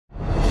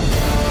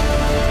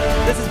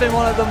This has been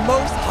one of the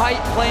most hype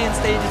playing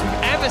stages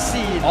we've ever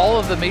seen. All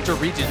of the major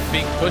regions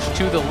being pushed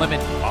to the limit.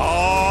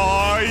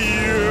 Are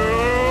you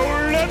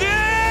ready?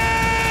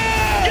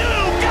 You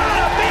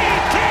gotta be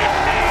kidding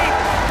me!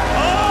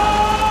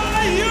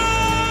 Are you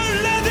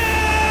ready?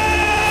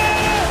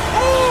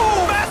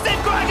 Ooh! Massive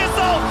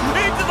Crackersoul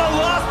into the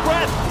last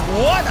breath.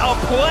 What a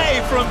play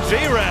from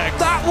G-Rex!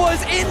 That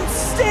was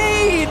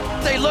insane!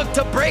 They look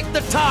to break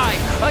the tie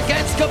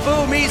against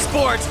Kaboom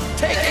Esports,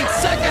 taking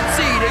second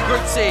seed in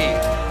Group C.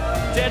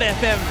 Dead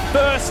FM,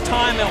 first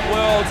time at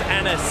Worlds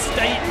and a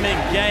statement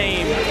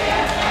game.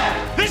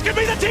 This could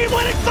be the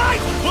team-winning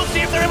fight! We'll see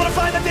if they're able to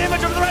find the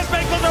damage over the rest.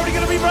 Bankman's already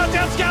going to be brought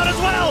down Scout as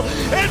well.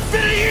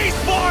 Infinity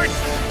Esports,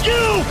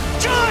 you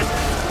just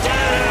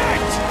did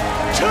it!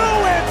 To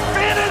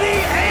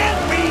infinity and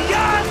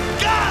beyond!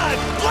 God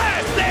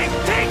bless, they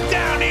take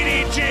down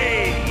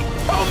EDG!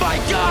 Oh my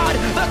God!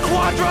 The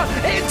Quadra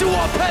into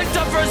a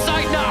penta for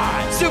Sight9!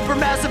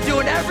 Supermassive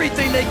doing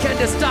everything they can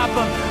to stop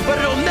them,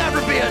 but it'll never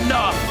be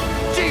enough!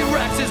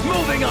 G-Rex is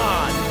moving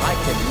on! I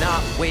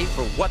cannot wait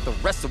for what the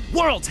rest of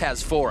Worlds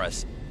has for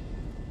us.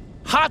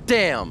 Hot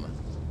damn!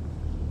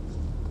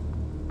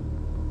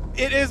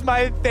 It is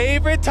my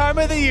favorite time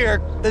of the year,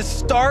 the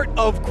start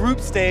of group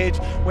stage,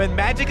 when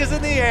magic is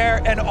in the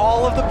air and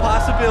all of the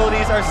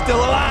possibilities are still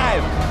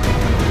alive.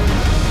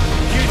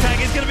 Q-Tag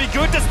is going to be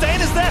good to stay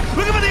in his there.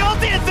 Looking for the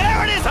ulti, and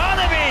there it is,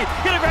 Hanabi!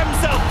 Going to grab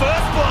himself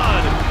first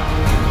blood.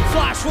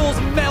 Flash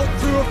Wolves melt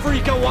through a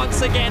Freaka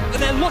once again,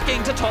 and they're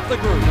looking to top the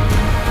group.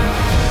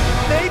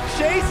 They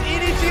chase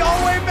EDG all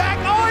the way back.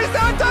 Oh, he's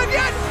not done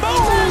yet!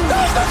 Boom!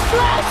 There's the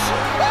flash!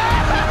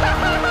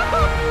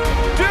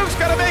 Duke's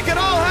gotta make it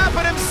all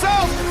happen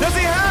himself. Does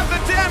he have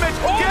the damage?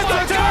 Gets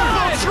a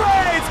couple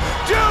trades.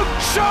 Duke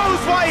shows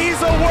why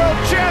he's a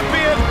world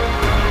champion.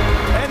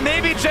 And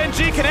maybe Gen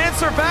G can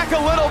answer back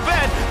a little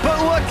bit, but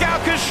look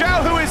out, because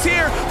Xiaohu is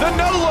here. The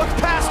no-look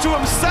pass to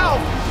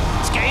himself.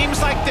 It's games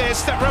like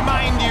this that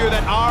remind you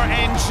that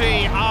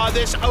RNG are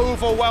this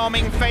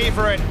overwhelming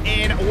favorite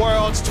in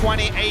Worlds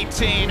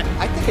 2018.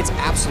 I think it's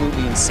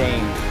absolutely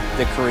insane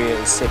that Korea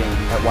is sitting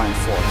at 1-4.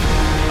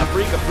 A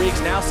Freak of Freaks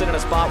now sit in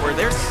a spot where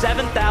they're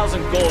 7,000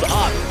 gold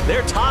up.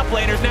 Their top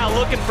laner's now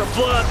looking for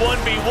blood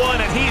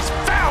 1v1, and he's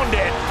found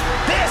it.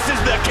 This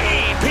is the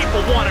game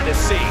people wanted to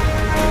see.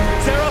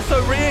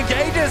 Teroso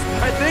re-engages.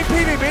 I think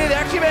PvP, they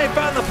actually may have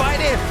found the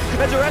fight here,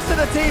 as the rest of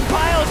the team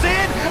piles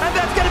in, and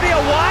that's going to be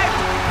a wipe.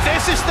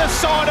 This is the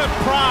sort of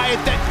pride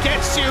that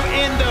gets you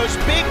in those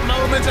big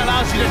moments,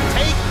 allows you to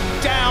take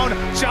down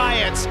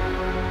giants.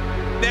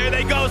 There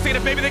they go, seeing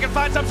if maybe they can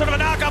find some sort of a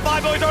knockout.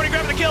 Boy's already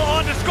grabbing the kill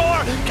on to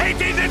score.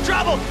 KT's in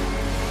trouble.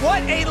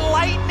 What a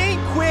lightning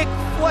quick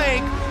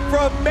flank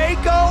from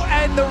Mako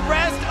and the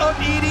rest of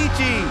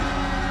EDG.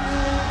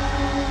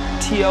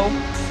 TO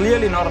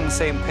clearly not on the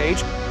same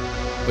page.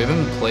 We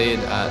haven't played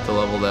at the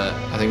level that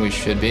I think we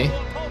should be.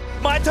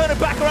 Might turn it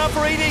back around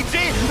for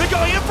EDG. They're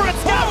going in for a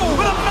scout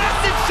with a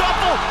massive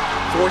shuffle.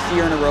 Fourth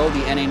year in a row,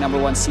 the NA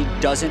 #1 seed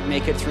doesn't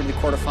make it through the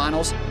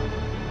quarterfinals.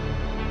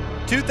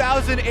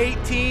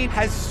 2018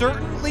 has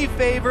certainly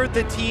favored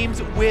the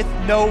teams with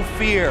no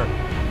fear.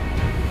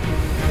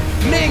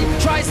 Ming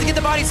tries to get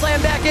the body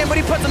slam back in, but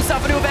he puts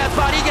himself into a bad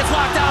spot. He gets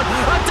locked out.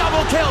 A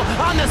double kill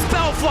on the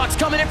spell flux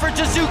coming in for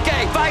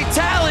Jizuke.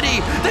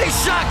 Vitality, they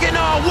shocking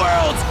all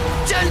worlds.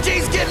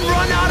 Genji's getting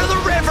run out of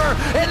the river,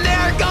 and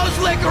there goes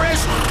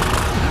Licorice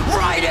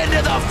right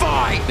into the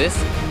fight. This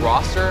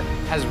roster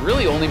has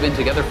really only been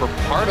together for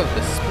part of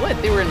the split.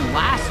 They were in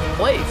last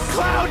place.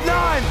 Cloud9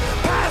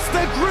 pass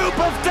the group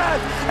of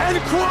death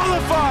and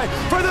qualify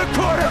for the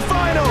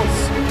quarterfinals.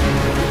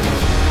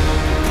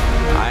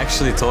 I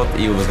actually thought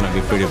EU was going to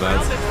be pretty bad.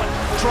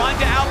 Trying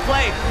to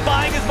outplay,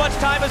 buying as much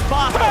time as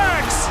possible.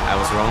 Perks! I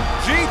was wrong.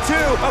 G2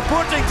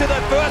 approaching to the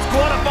first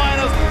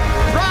quarterfinals.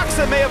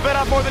 Roxa may have bit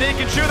off more than he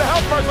can chew. The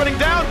health bar's running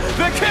down.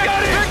 The kick,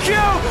 the Q,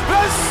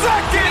 the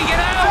second.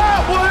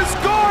 That was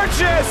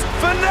gorgeous.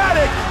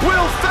 Fnatic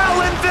will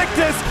fell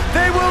Invictus.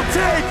 They will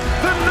take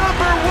the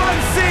 #1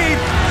 seed.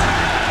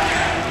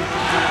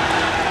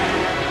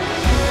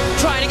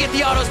 Trying to get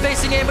the auto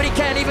spacing in, but he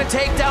can't even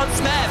take down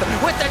Smev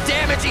with the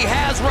damage he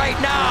has right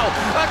now.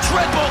 A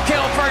triple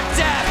kill for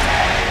Death.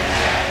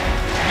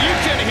 You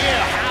can hear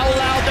how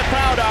loud the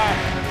crowd are.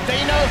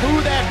 They know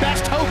who their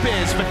best hope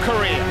is for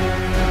Korea.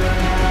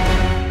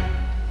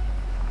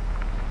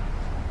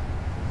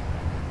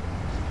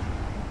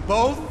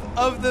 Both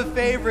of the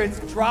favorites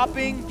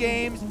dropping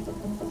games,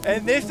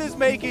 and this is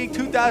making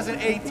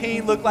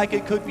 2018 look like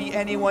it could be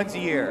anyone's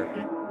year.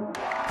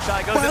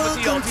 Shy goes in with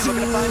the ulti,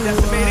 looking to find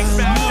decimating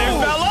smash.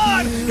 There fell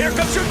on. Here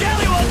comes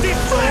Shugali ulti.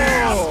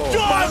 Slam!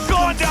 Storm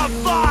going down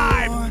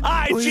 5.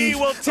 IG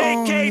will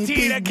take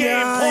KT to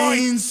game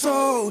point. It's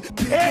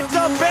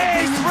a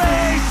base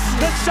race.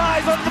 The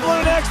Shy's on the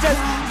blue Nexus.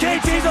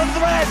 KT's on the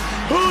red.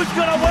 Who's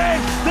gonna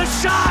win? The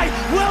Shy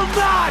will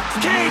not.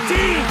 KT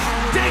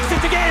takes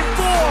it to game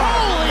 4.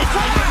 Holy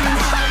crap!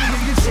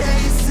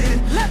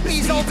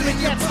 Leppy's ultimate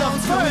gets the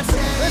first.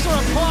 There's a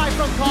reply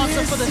from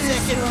Carter for the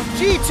second.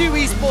 G2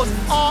 Esports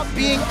are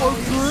being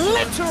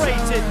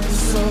obliterated.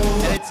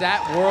 And it's at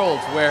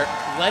Worlds where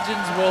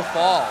legends will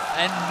fall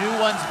and new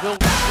ones will.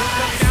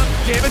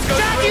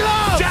 Jackie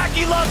Love!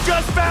 Jackie Love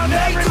just found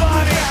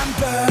everybody!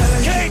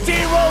 KT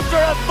Rolster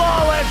have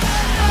fallen!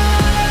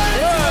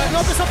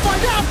 Not this will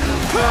find out!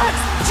 But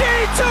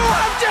G2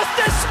 have just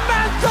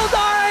dismantled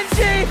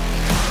RNG!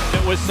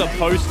 It was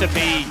supposed to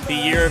be the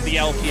year of the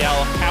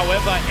LPL.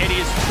 However, it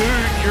is 2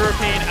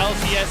 European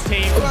LCS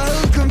teams. But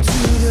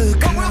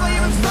will they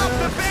even stop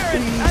the Baron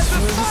as the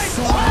fight?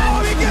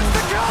 Oh, he gets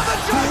the kill on the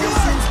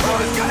jugular!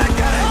 Who's gonna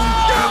get it?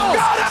 You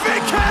gotta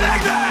be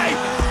kidding me!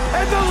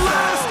 And the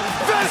last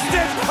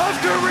vestige of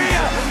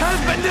Korea has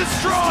been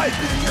destroyed!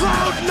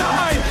 Cloud9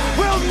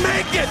 will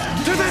make it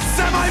to the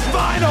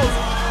semifinals!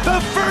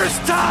 The first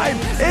time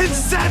in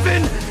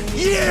 7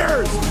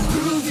 years!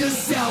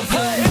 It's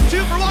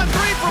 2 for 1,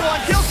 3 for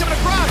 1. Kills coming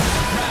across.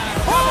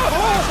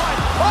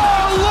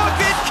 Oh, look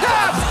at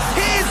Caps.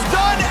 He's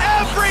done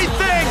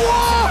everything.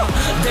 Whoa.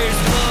 There's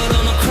blood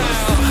on the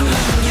crowd.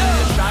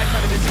 Shy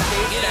trying to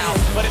disengage now,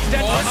 but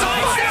instead of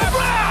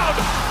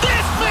round.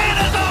 This man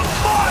is a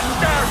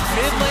monster.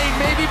 Mid lane,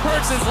 maybe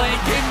Perks'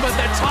 lane king, but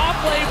the top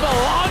lane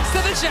belongs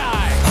to the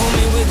Shy.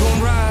 Homie, we're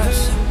gon'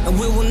 rise, and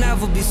we will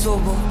never be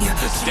sober.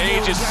 The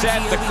stage is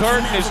set, the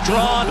curtain is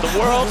drawn. The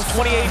World's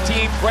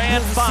 2018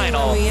 Grand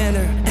Final.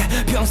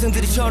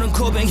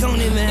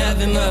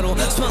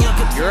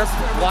 Europe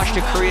watched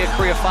a Korea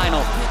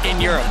final in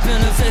Europe.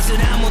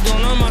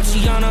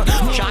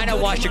 China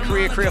watched a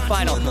Korea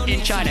final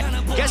in China.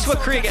 Guess what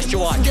Korea gets to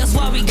watch? I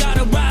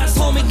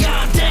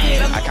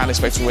can't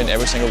expect to win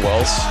every single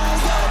Worlds.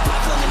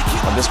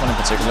 But this one in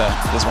particular,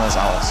 this one is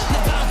ours.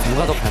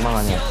 누가 더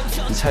갈망하냐?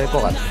 이 차일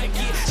것 같아.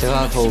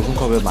 제가 더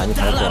우승컵을 많이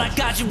받을 것 같아.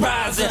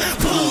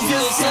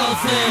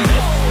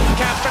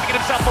 Caps trying to get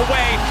himself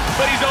away,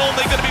 but he's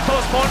only going to be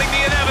postponing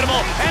the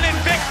inevitable. And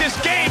Invictus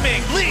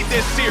Gaming lead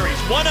this series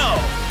 1-0.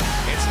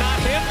 It's not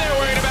him they're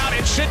worried about.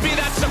 It should be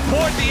that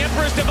support. The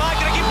Emperor's Divide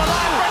going to keep him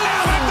alive for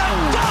now. And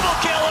the double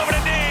kill over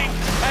to Ning.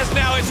 As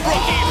now it's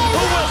Rookie who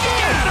will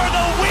scatter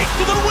the weak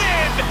to the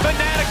wind.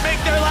 Fnatic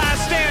make their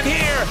last stand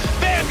here.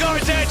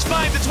 Vanguard's Edge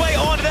finds its way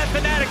onto that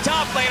Fnatic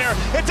top laner.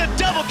 It's a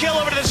double kill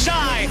over to the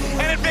Shy.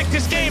 And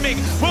Invictus Gaming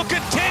will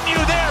continue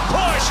their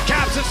push.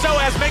 Caps and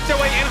Soaz make their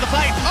way into the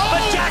fight.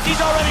 But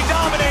Jackie's already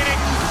dominating.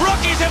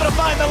 Rookie's able to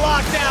find the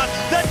lockdown.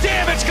 The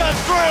damage comes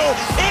through.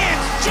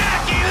 It's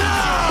Jackie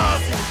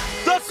Love.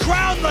 The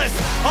Crownless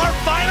are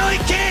finally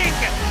king.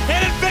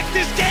 And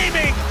Invictus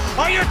Gaming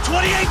are your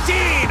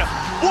 2018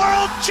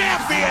 World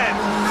Champion!